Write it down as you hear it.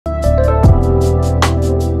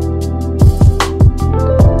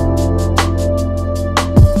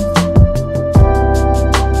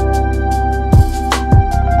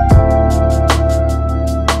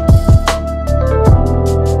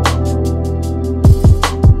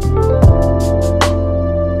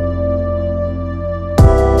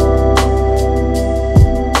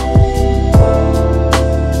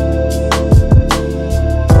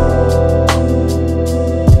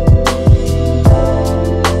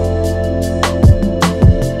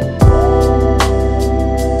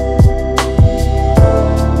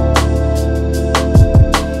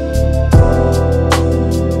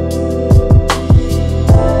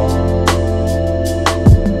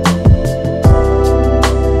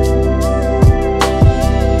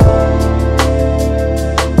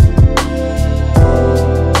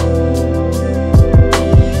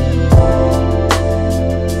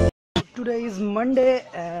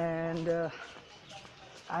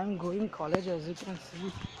I am going college, as you can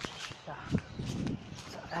see. Yeah.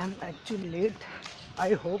 So I am actually late.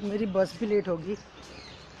 I hope मेरी बस भी late होगी.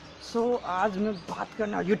 So आज मैं बात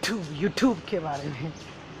करना YouTube के बारे में.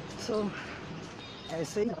 So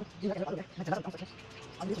ऐसे ही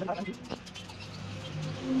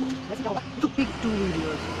to pick 2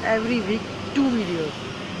 videos every week, 2 videos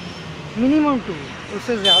minimum 2.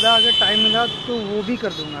 उससे ज़्यादा अगर टाइम मिला तो वो भी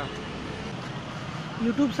कर दूँगा.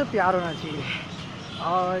 YouTube से प्यार होना चाहिए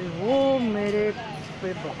और वो मेरे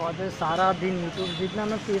पे बहुत है. सारा दिन YouTube, जितना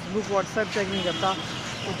मैं Facebook WhatsApp चेक नहीं करता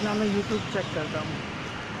उतना मैं YouTube चेक करता हूँ.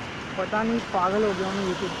 पता नहीं पागल हो गया हूँ मैं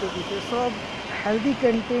YouTube के पीछे. सब हेल्दी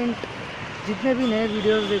कंटेंट, जितने भी नए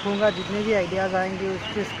वीडियोस देखूँगा, जितने भी आइडियाज़ आएंगे उस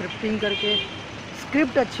पर स्क्रिप्टिंग करके,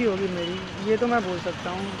 स्क्रिप्ट अच्छी होगी मेरी, ये तो मैं बोल सकता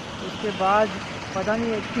हूँ. उसके बाद पता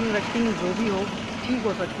नहीं एक्टिंग जो भी हो ठीक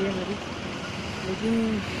हो सकती है मेरी, लेकिन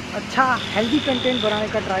अच्छा हेल्दी कंटेंट बनाने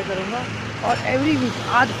का ट्राई करूँगा. और एवरी वीक,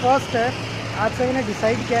 आज फर्स्ट है, आज से मैंने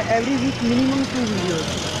डिसाइड किया एवरी वीक मिनिमम 2 वीडियोस,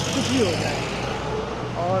 कुछ भी हो जाए.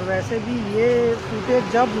 और वैसे भी ये फुटेज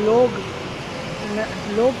जब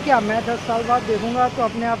लोग क्या, मैं 10 साल बाद देखूँगा तो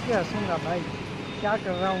अपने आप के हंसूँगा, भाई क्या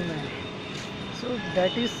कर रहा हूँ मैं. सो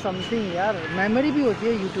दैट इज़ समथिंग यार, मेमोरी भी होती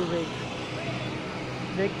है यूट्यूब एक.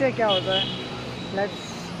 देखते हैं क्या होता है. Let's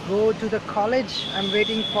go to the college. I am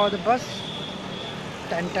waiting for the bus.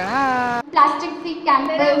 Plastic free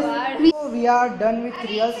campus. We are done with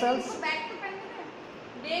rehearsals.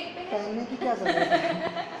 पहनने की क्या जरूरत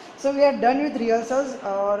है. So we are done with rehearsals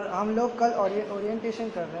और हम लोग कल ओरिएंटेशन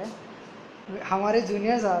कर रहे हैं. हमारे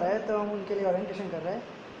जूनियर्स आ रहे हैं तो हम उनके लिए ओरिएंटेशन कर रहे हैं.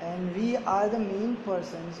 And we are the main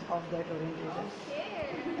persons of that orientation.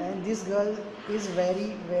 And this girl is very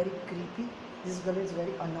very creepy. This girl is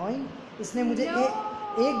very annoying. इसने मुझे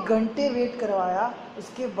एक घंटे वेट करवाया.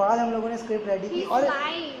 उसके बाद हम लोगों ने स्क्रिप्ट रेडी की और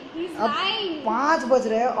अब 5 बज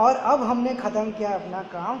रहे हैं और अब हमने ख़त्म किया अपना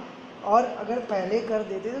काम. और अगर पहले कर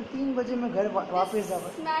देते तो 3 बजे मैं घर वापस जा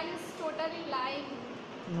पाता.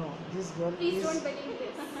 No, this girl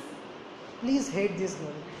please hate this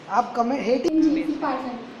girl. आप comment hate. GEC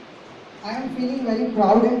PATAN. I am feeling very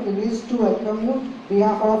proud and privileged to welcome you on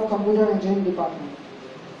behalf of Computer Engineering Department.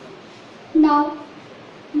 Now,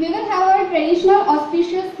 we will have our traditional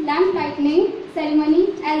auspicious lamp lighting ceremony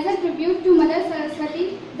as a tribute to Mother Saraswati,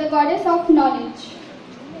 the goddess of knowledge.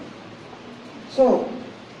 So,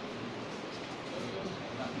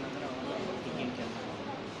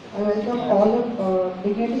 I welcome all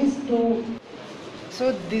dignitaries to. So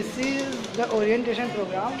this is the orientation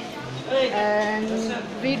program, and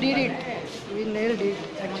we did it. We nailed it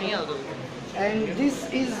actually. And this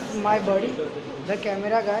is my buddy, the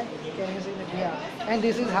camera guy. Can you see that? Yeah. And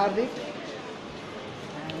this is Hardik.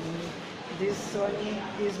 And this one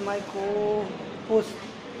is my co-host.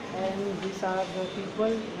 And these are the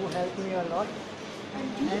people who help me a lot.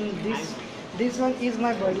 And this one is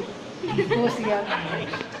my buddy,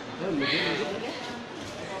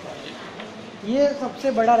 ये सबसे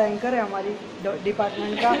बड़ा ranker है हमारी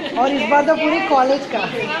department का. और इस बार तो पूरी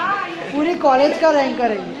कॉलेज का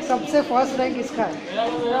रैंकर है. ये सबसे फर्स्ट रैंक इसका है.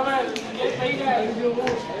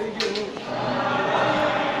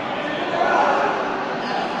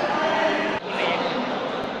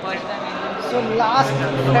 So last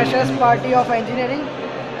freshers party of engineering.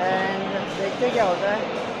 And देखते क्या होता है.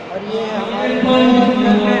 और ये हमारे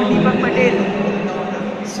दीपक पटेल.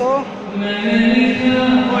 सो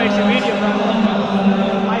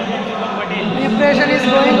preparation is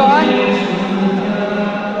going on.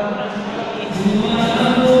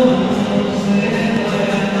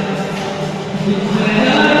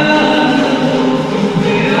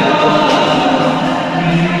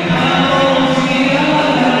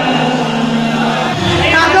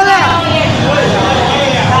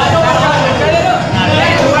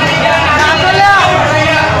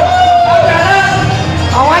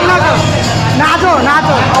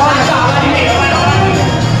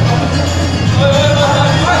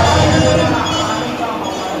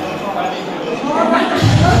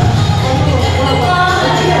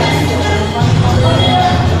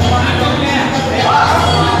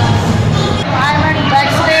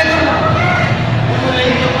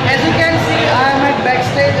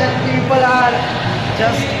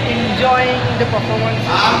 Just enjoying the performance.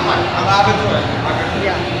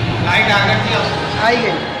 Yeah. I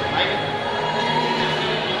get.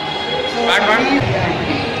 So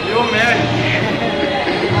Yo man.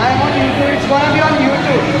 I'm on YouTube. It's gonna be on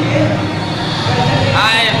YouTube.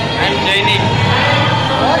 Hi, I'm Jainik.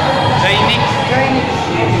 What? Jainik.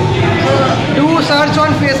 So do search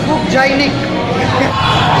on Facebook, Jainik.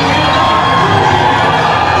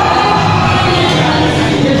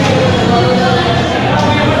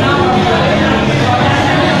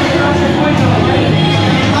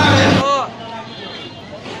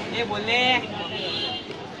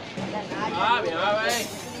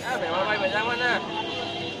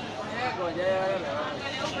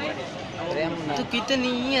 तू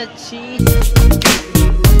कितनी अच्छी।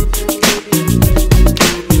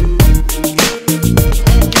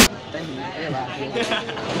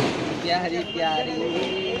 प्यारी प्यारी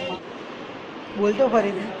बोल तो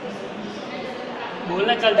फरीद,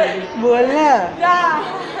 बोलना चल जल्दी बोलना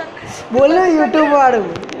बोलना यूट्यूब वालों,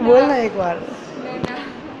 बोलना एक बार।